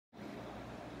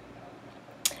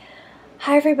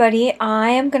Hi everybody, I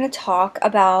am going to talk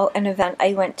about an event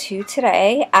I went to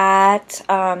today at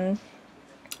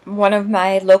one of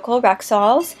my local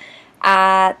Rexalls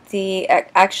at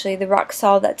actually the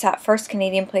Rexall that's at First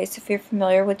Canadian Place if you're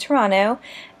familiar with Toronto,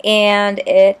 and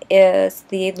it is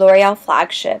the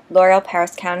L'Oreal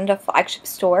Paris Canada flagship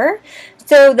store.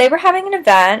 So they were having an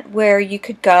event where you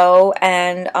could go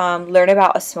and learn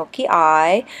about a smoky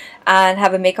eye and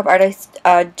have a makeup artist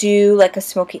do like a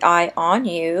smoky eye on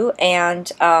you,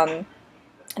 and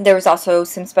there was also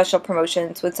some special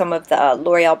promotions with some of the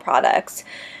L'Oreal products.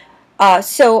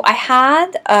 So I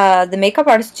had the makeup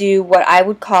artist do what I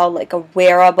would call like a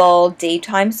wearable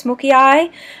daytime smoky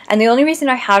eye, and the only reason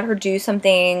I had her do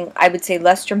something I would say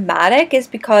less dramatic is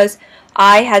because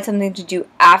I had something to do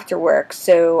after work,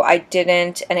 so I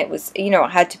didn't, and it was, it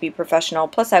had to be professional,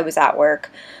 plus I was at work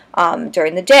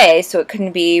during the day, so it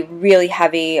couldn't be really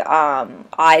heavy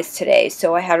eyes today,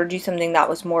 so I had her do something that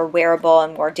was more wearable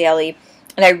and more daily,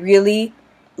 and I really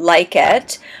like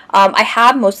it. I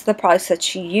have most of the products that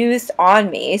she used on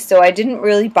me, so I didn't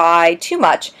really buy too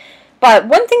much. But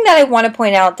one thing that I want to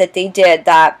point out that they did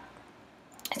that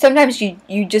sometimes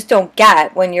you just don't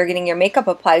get when you're getting your makeup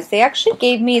applied, they took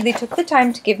the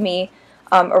time to give me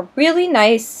a really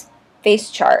nice face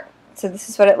chart. So this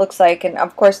is what it looks like, and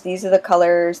of course these are the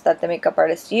colors that the makeup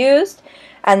artist used,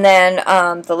 and then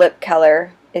the lip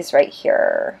color is right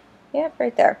here. Yep,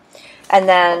 right there. And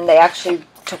then they actually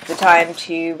took the time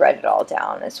to write it all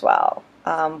down as well,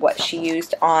 what she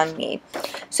used on me.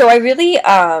 So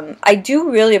I do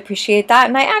really appreciate that,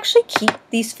 and I actually keep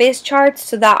these face charts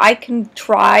so that I can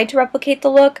try to replicate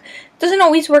the look. It doesn't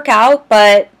always work out,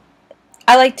 but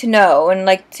I like to know and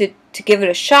like to give it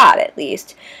a shot at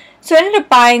least. So I ended up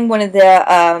buying one of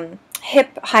the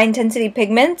HIP High Intensity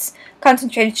Pigments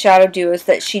Concentrated Shadow Duos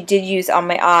that she did use on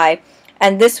my eye,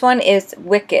 and this one is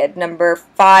Wicked number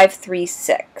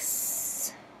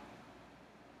 536.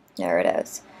 There it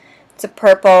is. It's a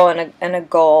purple and a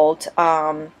gold.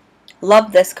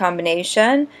 Love this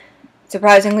combination.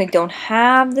 Surprisingly, don't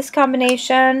have this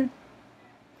combination.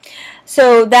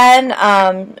 So then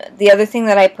the other thing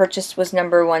that I purchased was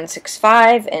number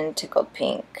 165 in Tickled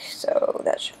Pink. So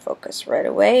that should focus right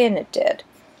away, and it did.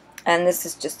 And this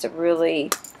is just a really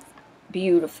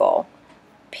beautiful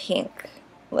pink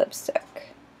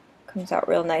lipstick. Comes out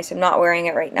real nice. I'm not wearing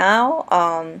it right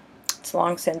now. It's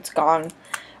long since gone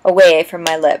away from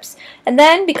my lips. And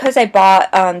then because I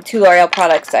bought 2 L'Oreal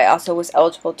products, I also was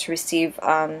eligible to receive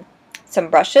some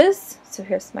brushes. So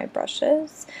here's my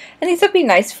brushes, and these would be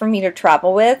nice for me to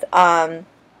travel with. Don't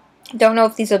know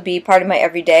if these will be part of my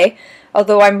everyday,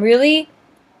 although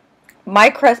my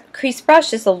crease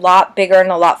brush is a lot bigger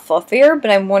and a lot fluffier, but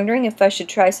I'm wondering if I should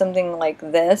try something like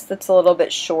this that's a little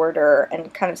bit shorter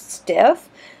and kind of stiff.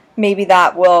 Maybe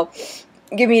that will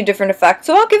give me a different effect,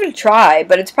 so I'll give it a try,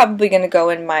 but it's probably going to go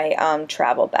in my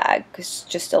travel bag because it's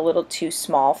just a little too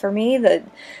small for me, the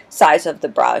size of the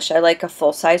brush. I like a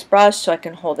full-size brush so I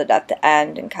can hold it at the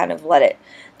end and kind of let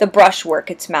the brush work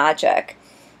its magic.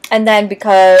 And then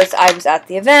because I was at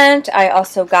the event, I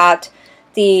also got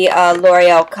the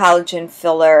L'Oreal Collagen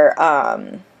Filler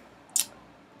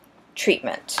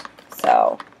treatment.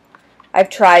 So I've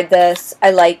tried this.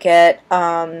 I like it.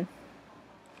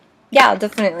 Yeah,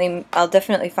 I'll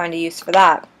definitely find a use for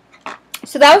that.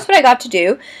 So that was what I got to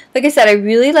do. Like I said, I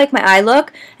really like my eye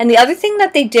look. And the other thing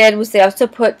that they did was they also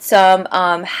put some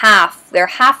half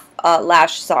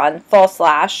lashes on, false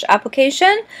lash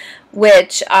application,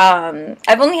 which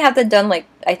I've only had that done like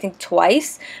I think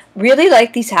twice. Really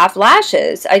like these half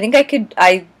lashes. I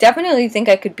definitely think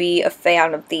I could be a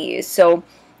fan of these. So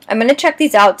I'm going to check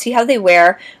these out, see how they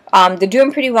wear. They're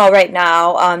doing pretty well right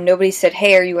now. Nobody said,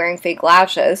 hey, are you wearing fake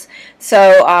lashes?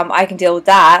 So I can deal with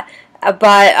that.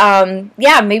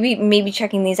 Yeah, maybe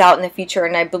checking these out in the future.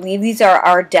 And I believe these are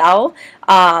Ardell.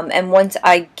 And once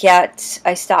I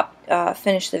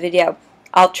finish the video,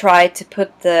 I'll try to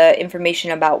put the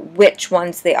information about which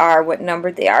ones they are, what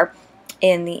number they are,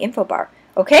 in the info bar.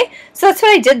 Okay? So that's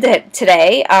what I did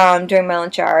today during my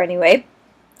lunch hour anyway.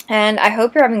 And I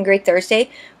hope you're having a great Thursday.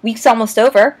 Week's almost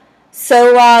over.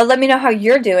 So let me know how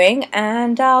you're doing,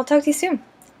 and I'll talk to you soon.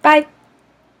 Bye.